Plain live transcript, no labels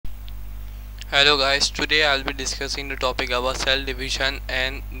Hello guys, today I'll be discussing the topic about cell division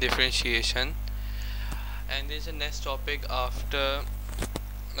and differentiation. And this is the next topic after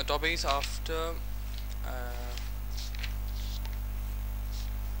the topic is uh,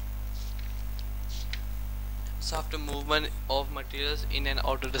 after movement of materials in and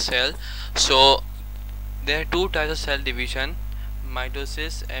out of the cell. So there are two types of cell division,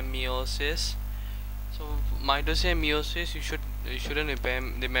 mitosis and meiosis. So mitosis and meiosis, you shouldn't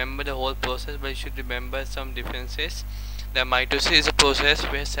remember the whole process, but you should remember some differences. The mitosis is a process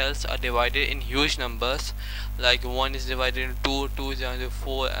where cells are divided in huge numbers, like one is divided into two, two is divided into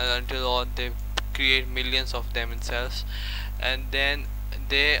four, and until all they create millions of them in cells. And then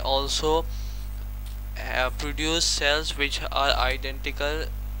they also produce cells which are identically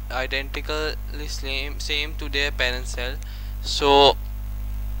same to their parent cell. So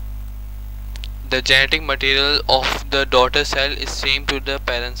the genetic material of the daughter cell is same to the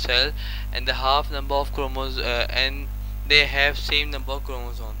parent cell, and the half number of chromosomes and they have same number of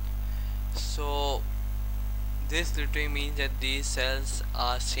chromosomes. So this literally means that these cells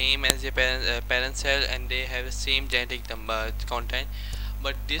are same as the parent cell, and they have the same genetic number content.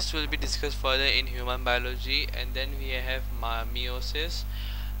 But this will be discussed further in human biology. And then we have meiosis,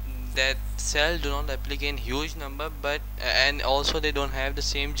 that cell do not replicate in huge number, but and also they don't have the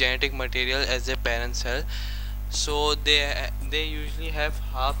same genetic material as their parent cell. So they usually have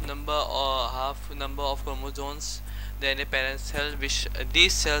half number of chromosomes than a parent cell, which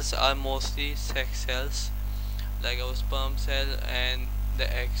these cells are mostly sex cells, like our sperm cell and the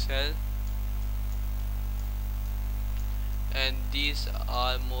egg cell, and these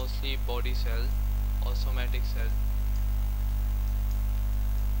are mostly body cell or somatic cell,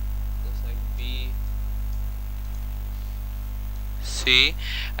 just like B, C.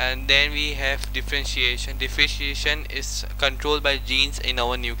 And then we have differentiation. Differentiation is controlled by genes in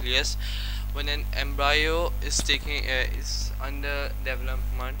our nucleus. When an embryo is under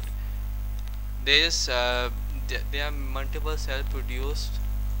development, there is there are multiple cells produced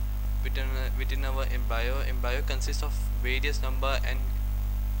within our embryo. Embryo consists of various number and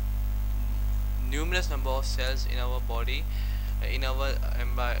numerous number of cells in our body, in our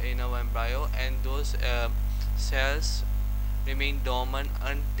embryo, and those cells remain dormant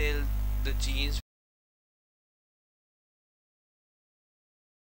until the genes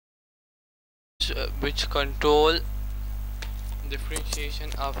which control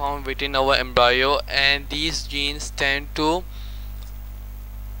differentiation are found within our embryo, and these genes tend to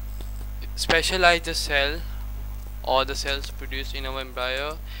specialize the cell or the cells produced in our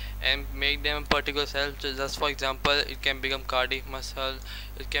embryo and make them a particular cell. So just for example, it can become cardiac muscle,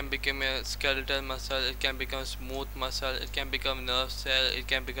 it can become a skeletal muscle, it can become smooth muscle, it can become nerve cell, it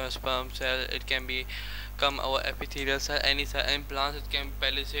can become sperm cell, it can become our epithelial cell, any cell. In plants it can be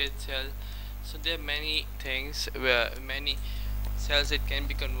palisade cell. So there are many things where many cells it can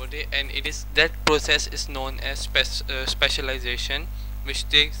be converted, and it is that process is known as specialization, which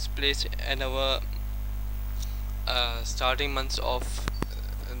takes place in our starting months of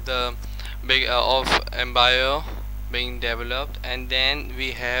the big of embryo being developed. And then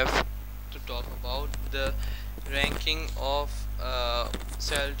we have to talk about the ranking of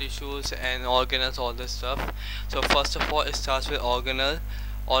cell tissues and organelles, all this stuff. So first of all, it starts with organelle.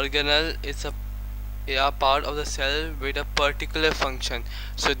 Organelle is a part of the cell with a particular function.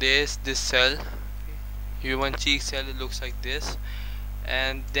 So there's this cell, human cheek cell, it looks like this,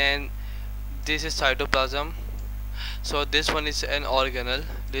 and then this is cytoplasm. So this one is an organelle.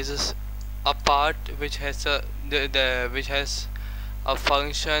 This is a part which has which has a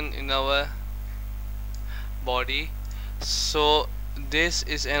function in our body. So this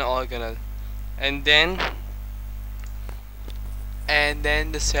is an organelle. And then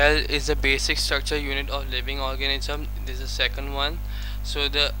the cell is the basic structure unit of living organism. This is the second one. So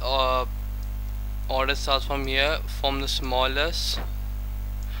the order starts from here, from the smallest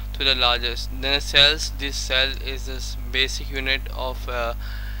to the largest. Then the cells, this cell is this basic unit of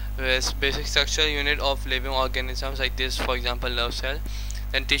basic structure unit of living organisms, like this, for example, nerve cell.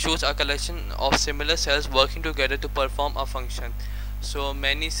 Then tissues are collection of similar cells working together to perform a function. So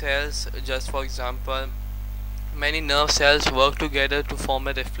many cells, just for example, many nerve cells work together to form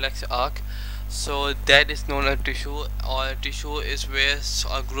a reflex arc. So that is known as tissue. Or a tissue is where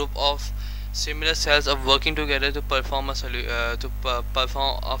a group of similar cells are working together to perform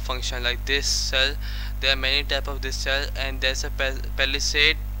perform a function. Like this cell, there are many types of this cell, and there's a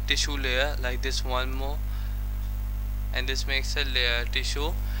palisade tissue layer, like this one more, and this makes a layer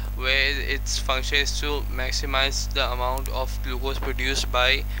tissue where its function is to maximize the amount of glucose produced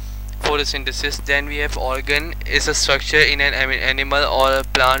by photosynthesis. Then we have organ, is a structure in an animal or a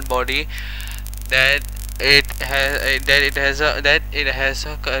plant body that it has a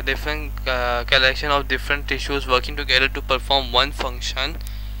different collection of different tissues working together to perform one function.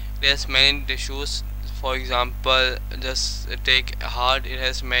 There's many tissues. For example, just take heart. It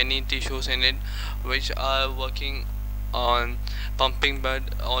has many tissues in it which are working on pumping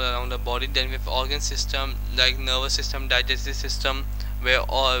blood all around the body. Then we have organ system like nervous system, digestive system, where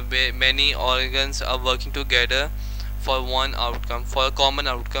many organs are working together for one outcome, for a common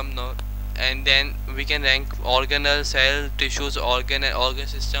outcome. No, and then we can rank organelle, cell, tissues, organ and organ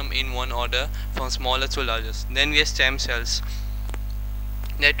system in one order from smallest to largest. Then we have stem cells.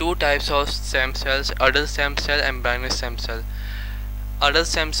 There are two types of stem cells: adult stem cell and embryonic stem cell. Adult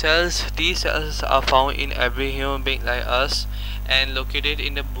stem cells, these cells are found in every human being like us and located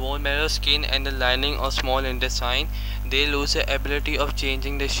in the bone marrow, skin and the lining of small intestine. They lose the ability of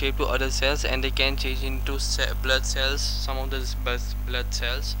changing the shape to other cells, and they can change into blood cells, some of the blood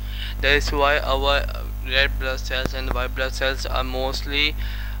cells. That is why our red blood cells and white blood cells are mostly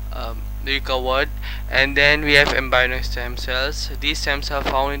recovered. And then we have embryonic stem cells. These stem cells are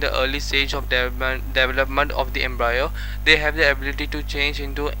found in the early stage of development of the embryo. They have the ability to change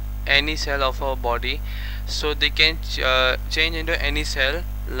into any cell of our body, so they can change into any cell,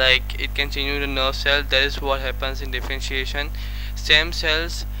 like it can change into nerve cell. That is what happens in differentiation. Stem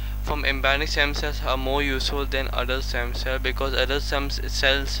cells from embryonic stem cells are more useful than adult stem cell, because adult stem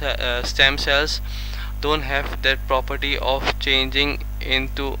cells don't have that property of changing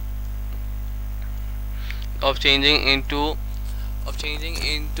into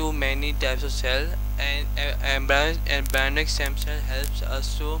many types of cell. And embryonic stem cell helps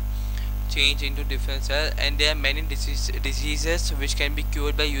us to change into different cell. And there are many diseases which can be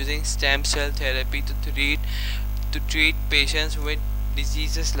cured by using stem cell therapy to treat patients with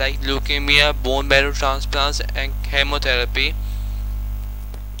diseases like leukemia, bone marrow transplants and chemotherapy.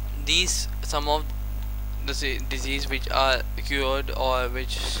 These some of the disease which are cured or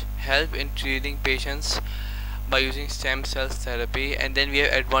which help in treating patients by using stem cell therapy. And then we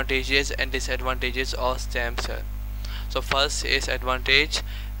have advantages and disadvantages of stem cell. So first is advantage: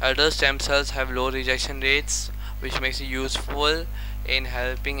 adult stem cells have low rejection rates, which makes it useful in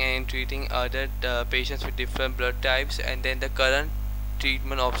helping and treating other patients with different blood types. And then the current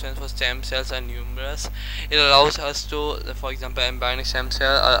treatment options for stem cells are numerous. It allows us to, for example, embryonic stem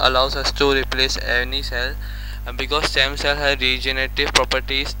cell allows us to replace any cell. And because stem cell has regenerative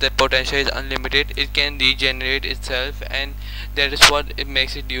properties, the potential is unlimited. It can regenerate itself, and that is what it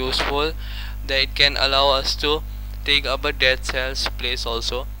makes it useful, that it can allow us to take up a dead cell's place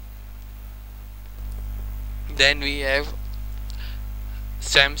also. Then we have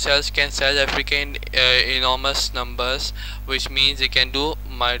stem cells can self-replicate in enormous numbers, which means they can do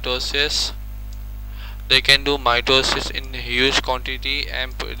mitosis. They can do mitosis in huge quantity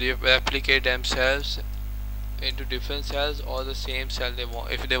and replicate themselves into different cells or the same cell they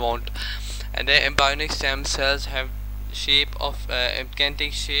want if they want. And then embryonic stem cells have shape of can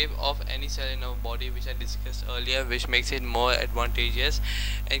take shape of any cell in our body, which I discussed earlier, which makes it more advantageous,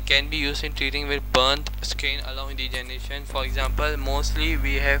 and can be used in treating with burnt skin allowing regeneration. For example, mostly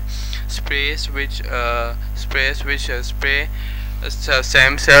we have sprays which spray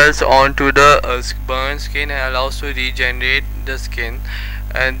stem cells onto the burnt skin and allows to regenerate the skin.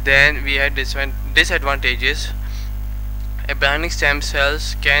 And then we have disadvantages. Embryonic stem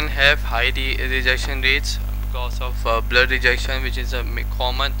cells can have high rejection rates because of blood rejection, which is a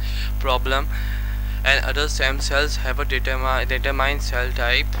common problem. And adult stem cells have a determined cell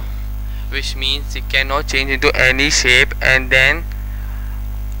type, which means they cannot change into any shape. And then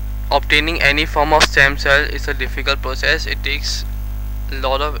obtaining any form of stem cell is a difficult process. It takes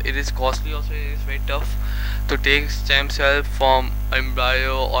it is costly also. It is very tough to take stem cell from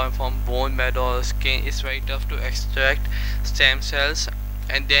embryo or from bone marrow or skin. It's very tough to extract stem cells.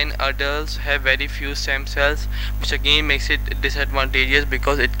 And then adults have very few stem cells, which again makes it disadvantageous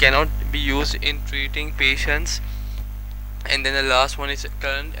because it cannot be used in treating patients. And then the last one is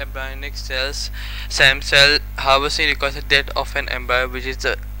current embryonic stem cell harvesting requires the death of an embryo, which is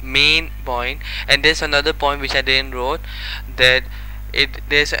the main point. And there's another point which I didn't wrote, that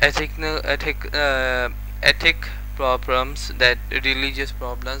there's ethic problems, that religious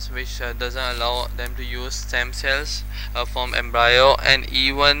problems, which doesn't allow them to use stem cells from embryo. And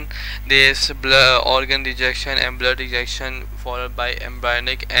even there's organ rejection and blood rejection followed by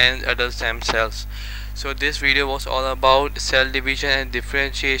embryonic and adult stem cells. So this video was all about cell division and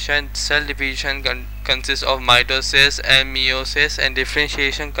differentiation. Cell division consists of mitosis and meiosis, and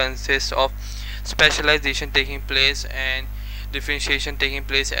differentiation consists of specialization taking place and differentiation taking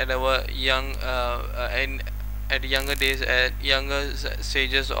place at our young at younger days, at younger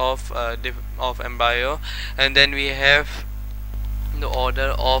stages of embryo. And then we have the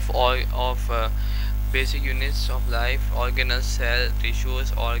order of all of basic units of life: organelle, cell,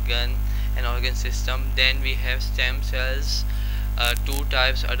 tissues, organ and organ system. Then we have stem cells, two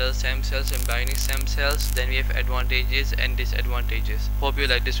types: adult stem cells, embryonic stem cells. Then we have advantages and disadvantages. Hope you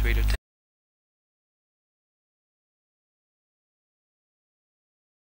like this video.